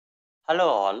Hello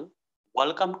all,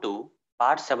 welcome to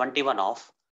part 71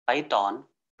 of Python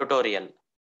tutorial.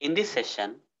 In this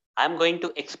session, I am going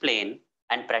to explain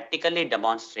and practically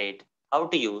demonstrate how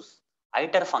to use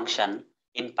iter function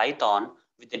in Python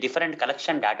with the different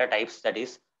collection data types, that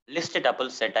is list, tuple,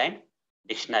 set and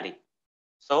dictionary.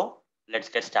 So let's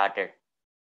get started.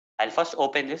 I'll first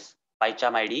open this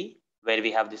PyCharm IDE where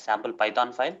we have the sample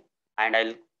Python file, and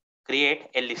I'll create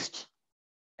a list,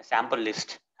 a sample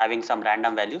list having some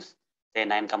random values, say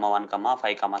 9, 1,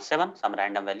 5, 7, some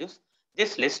random values.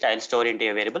 This list I'll store into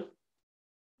a variable.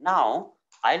 Now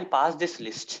I'll pass this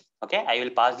list. Okay, I will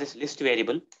pass this list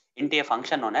variable into a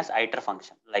function known as iter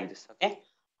function, like this. Okay,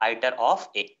 iter of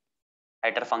a.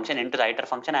 Iter function, into the iter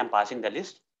function I'm passing the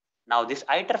list. Now this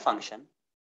iter function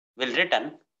will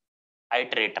return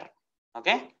iterator.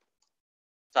 Okay,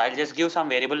 so I'll just give some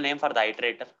variable name for the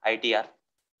iterator, itr.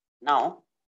 Now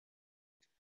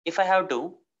if I have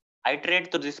to iterate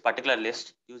through this particular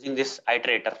list using this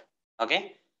iterator,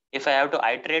 okay, if I have to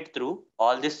iterate through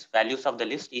all these values of the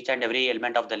list, each and every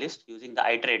element of the list using the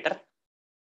iterator,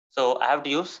 so I have to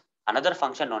use another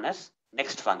function known as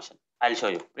next function. I'll show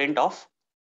you. Print of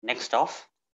next of,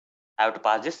 I have to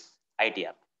pass this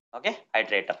itr, okay,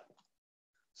 iterator.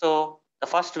 So the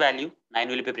first value 9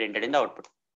 will be printed in the output.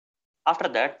 After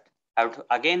that, I have to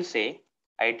again say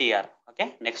itr,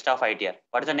 okay, next of itr.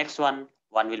 What is the next one?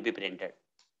 1 will be printed.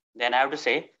 Then I have to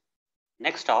say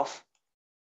next of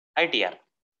itr,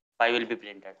 5 will be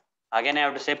printed. Again I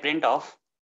have to say print of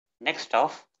next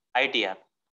of itr,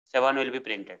 7 will be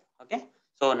printed. Okay,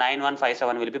 so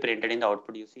 9157 will be printed in the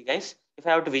output. You see guys, if I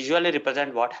have to visually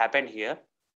represent what happened here,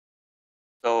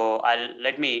 so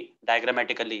let me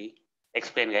diagrammatically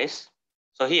explain guys.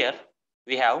 So here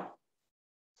we have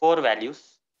 4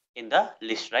 values in the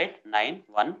list, right? 9,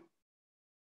 1,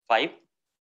 5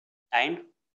 and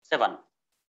 7.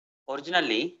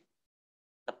 Originally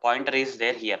the pointer is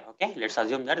there here. Okay, let's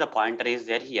assume that the pointer is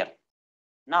there here.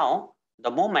 Now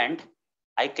the moment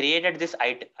I created this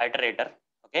iterator,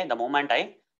 okay, the moment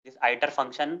this iter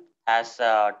function has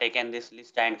taken this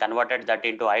list and converted that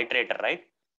into iterator, right?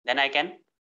 Then I can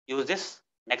use this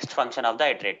next function of the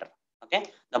iterator. Okay,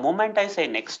 the moment I say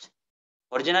next,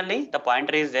 originally the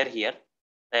pointer is there here,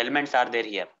 the elements are there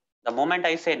here. The moment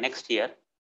I say next here,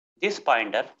 this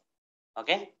pointer,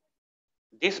 okay,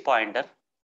 this pointer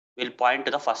will point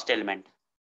to the first element.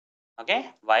 Okay,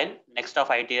 while next of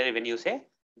iter, when you say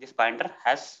this pointer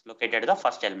has located the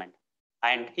first element,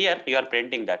 and here you are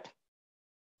printing that,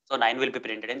 so 9 will be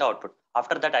printed in the output.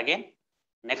 After that again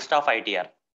next of itr,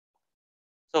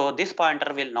 so this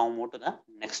pointer will now move to the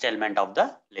next element of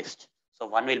the list, so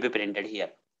 1 will be printed here.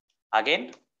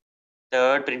 Again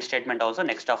third print statement also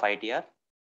next of itr,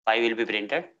 5 will be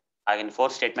printed. Again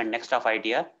fourth statement next of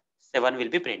itr, 7 will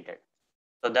be printed.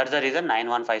 So that's the reason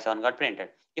 9157 got printed.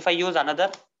 If I use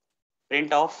another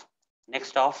print of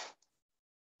next of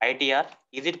itr,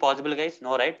 is it possible guys?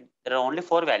 No, right? There are only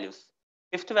 4 values.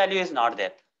 Fifth value is not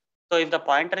there. So if the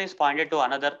pointer is pointed to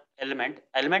another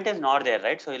element is not there,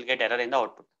 right? So you'll get error in the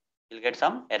output. You'll get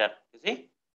some error. You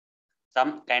see,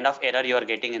 some kind of error you are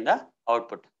getting in the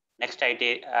output. Next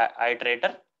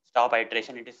iterator, stop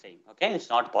iteration, it is saying. Okay, it's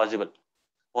not possible.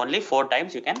 Only 4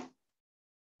 times you can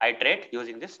iterate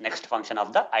using this next function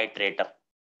of the iterator.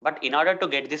 But in order to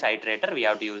get this iterator, we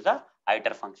have to use the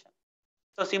iter function.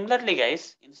 So similarly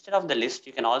guys, instead of the list,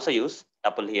 you can also use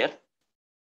tuple here.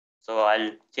 So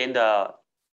I'll change the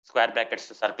square brackets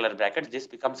to circular brackets. This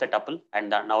becomes a tuple, and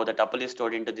now the tuple is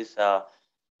stored into this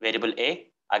variable a.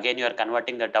 Again, you are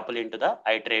converting the tuple into the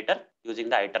iterator using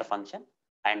the iter function.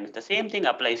 And the same thing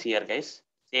applies here guys.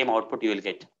 Same output you will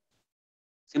get.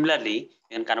 Similarly,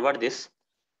 you can convert this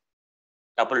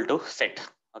tuple to set,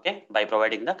 okay, by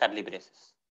providing the curly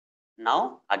braces.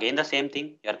 Now again the same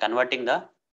thing, you are converting the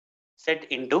set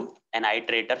into an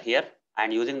iterator here,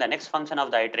 and using the next function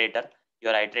of the iterator, you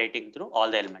are iterating through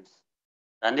all the elements.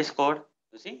 Run this code,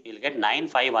 you see, you'll get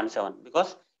 9517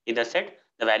 because in the set,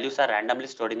 the values are randomly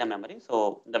stored in the memory.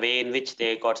 So the way in which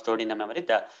they got stored in the memory,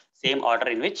 the same order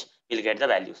in which we'll get the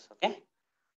values. Okay,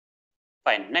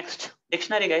 fine. Next,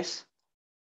 dictionary guys.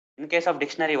 In case of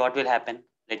dictionary, what will happen?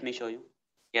 Let me show you.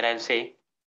 Here I'll say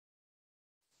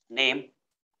name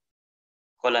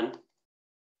colon.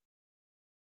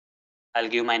 I'll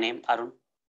give my name Arun.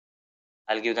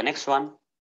 I'll give the next one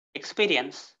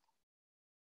experience.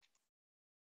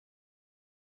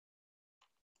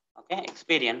 Okay,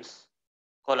 experience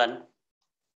colon.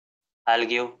 I'll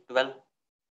give 12.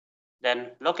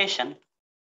 Then location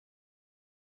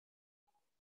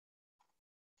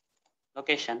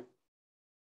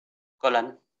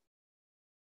colon.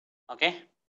 Okay,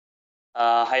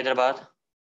 Hyderabad.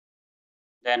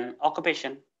 Then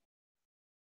occupation,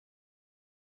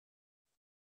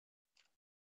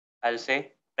 I'll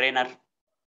say trainer.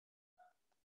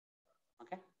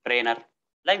 Okay, trainer.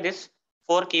 Like this,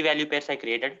 4 key value pairs I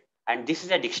created, and this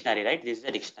is a dictionary, right? This is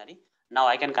a dictionary. Now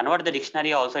I can convert the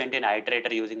dictionary also into an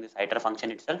iterator using this iter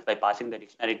function itself by passing the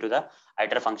dictionary to the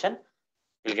iter function.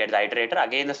 You'll get the iterator.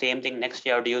 Again, the same thing. Next,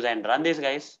 you have to use and run this,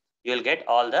 guys. You'll get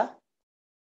all the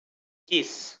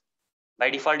keys. By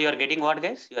default, you are getting what,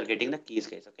 guys? You are getting the keys,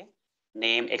 guys. Okay.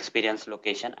 Name, experience,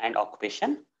 location, and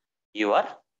occupation you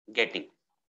are getting.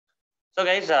 So,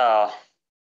 guys,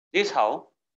 this is how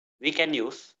we can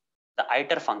use the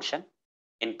iter function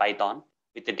in Python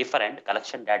with the different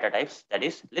collection data types, that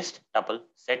is list, tuple,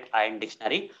 set, and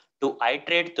dictionary, to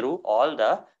iterate through all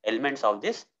the elements of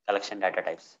this collection data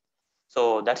types.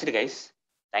 So that's it, guys.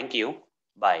 Thank you.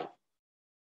 Bye.